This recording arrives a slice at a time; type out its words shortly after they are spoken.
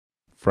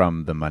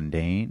From the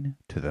mundane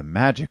to the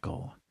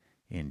magical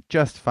in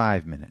just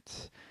 5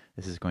 minutes.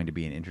 This is going to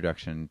be an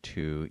introduction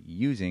to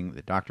using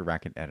the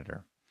DrRacket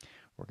editor.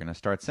 We're going to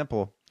start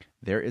simple.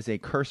 There is a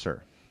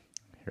cursor.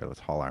 Here,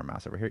 let's haul our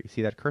mouse over here. You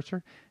see that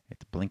cursor?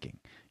 It's blinking.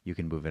 You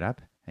can move it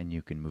up and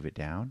you can move it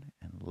down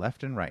and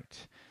left and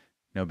right.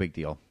 No big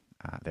deal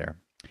there.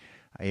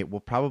 It will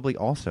probably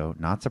also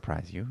not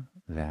surprise you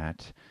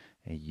that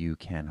you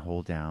can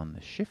hold down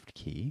the Shift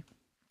key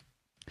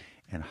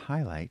and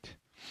highlight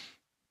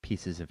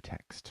pieces of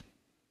text.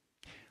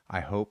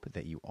 I hope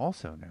that you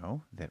also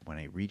know that when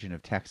a region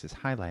of text is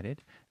highlighted,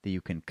 that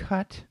you can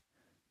cut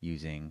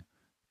using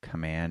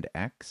Command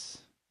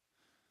X,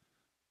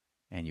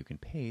 and you can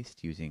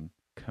paste using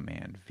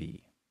Command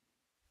V.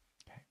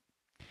 Okay.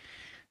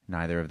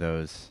 Neither of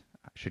those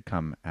should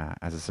come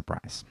as a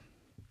surprise.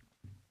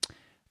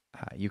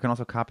 You can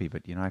also copy,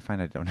 but I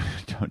find I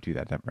don't do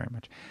that very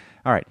much.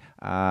 All right,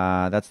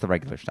 that's the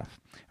regular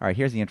stuff. All right,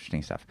 here's the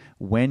interesting stuff.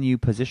 When you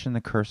position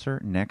the cursor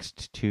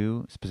next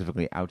to,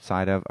 specifically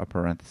outside of a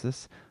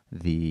parenthesis,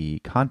 the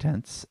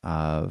contents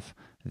of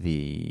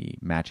the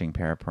matching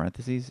pair of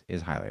parentheses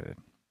is highlighted.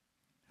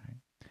 Right.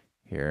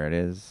 Here it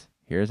is.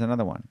 Here's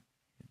another one,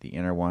 the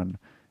inner one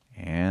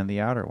and the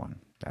outer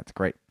one. That's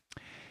great.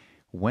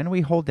 When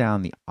we hold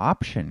down the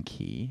Option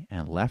key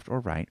and left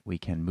or right, we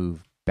can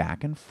move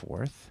back and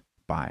forth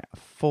by a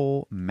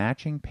full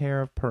matching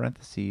pair of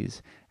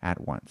parentheses at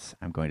once.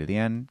 I'm going to the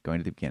end, going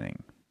to the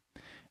beginning.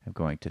 I'm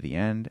going to the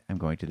end, I'm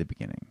going to the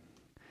beginning.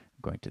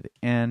 I'm going to the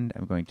end,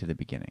 I'm going to the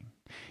beginning.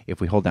 If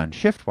we hold down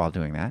Shift while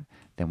doing that,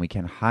 then we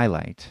can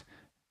highlight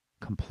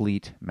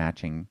complete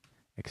matching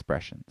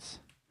expressions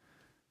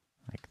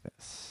like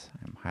this.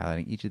 I'm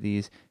highlighting each of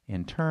these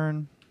in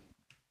turn.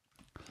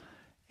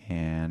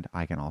 And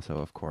I can also,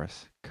 of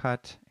course,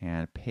 cut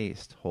and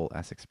paste whole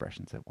S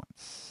expressions at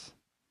once.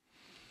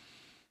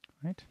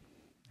 Right?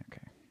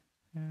 Okay.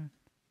 Yeah.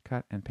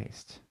 Cut and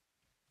paste.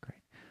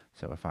 Great.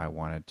 So if I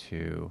wanted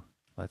to,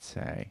 let's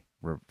say,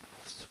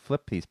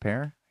 flip these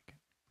pair, I can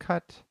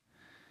cut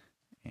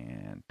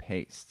and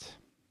paste.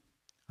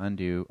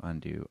 Undo,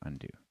 undo,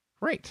 undo.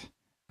 Great.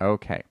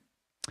 Okay.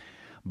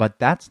 But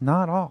that's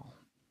not all.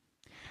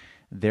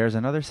 There's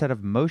another set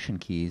of motion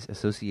keys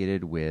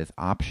associated with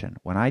Option.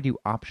 When I do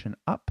Option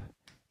up,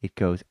 it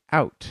goes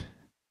out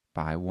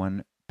by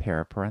one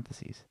pair of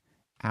parentheses.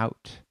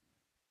 Out,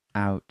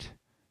 out,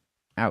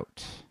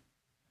 out.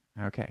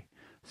 Okay.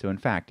 So in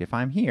fact, if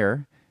I'm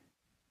here,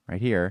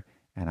 right here,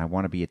 and I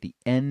want to be at the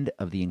end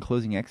of the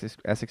enclosing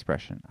S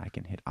expression, I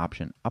can hit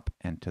Option up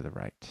and to the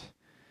right.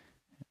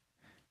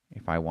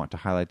 If I want to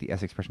highlight the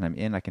S expression I'm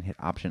in, I can hit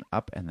Option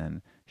up and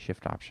then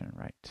Shift Option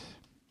right.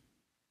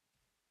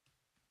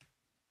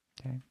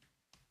 Okay.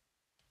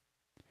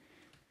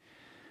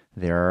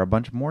 There are a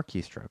bunch more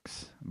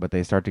keystrokes, but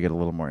they start to get a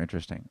little more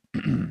interesting.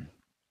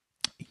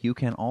 You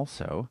can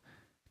also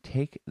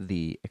take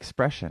the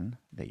expression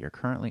that you're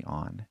currently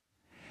on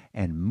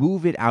and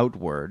move it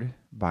outward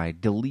by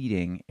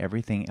deleting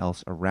everything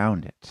else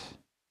around it.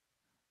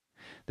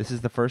 This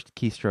is the first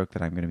keystroke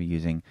that I'm going to be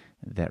using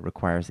that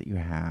requires that you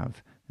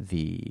have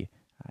the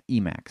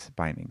Emacs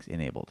bindings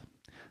enabled.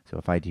 So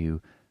if I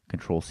do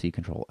Control-C,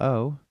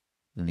 Control-O,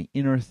 then the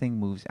inner thing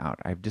moves out.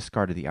 I've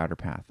discarded the outer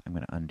path. I'm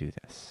going to undo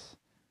this.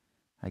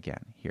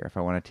 Again, here, if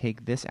I want to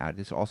take this out,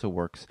 this also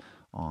works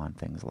on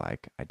things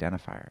like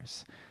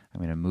identifiers. I'm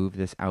going to move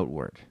this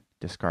outward,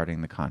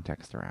 discarding the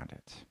context around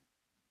it.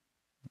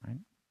 Right?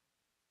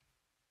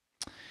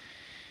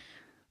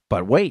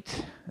 But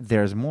wait,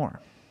 there's more.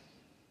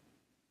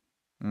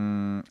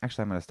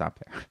 Actually, I'm going to stop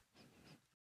there.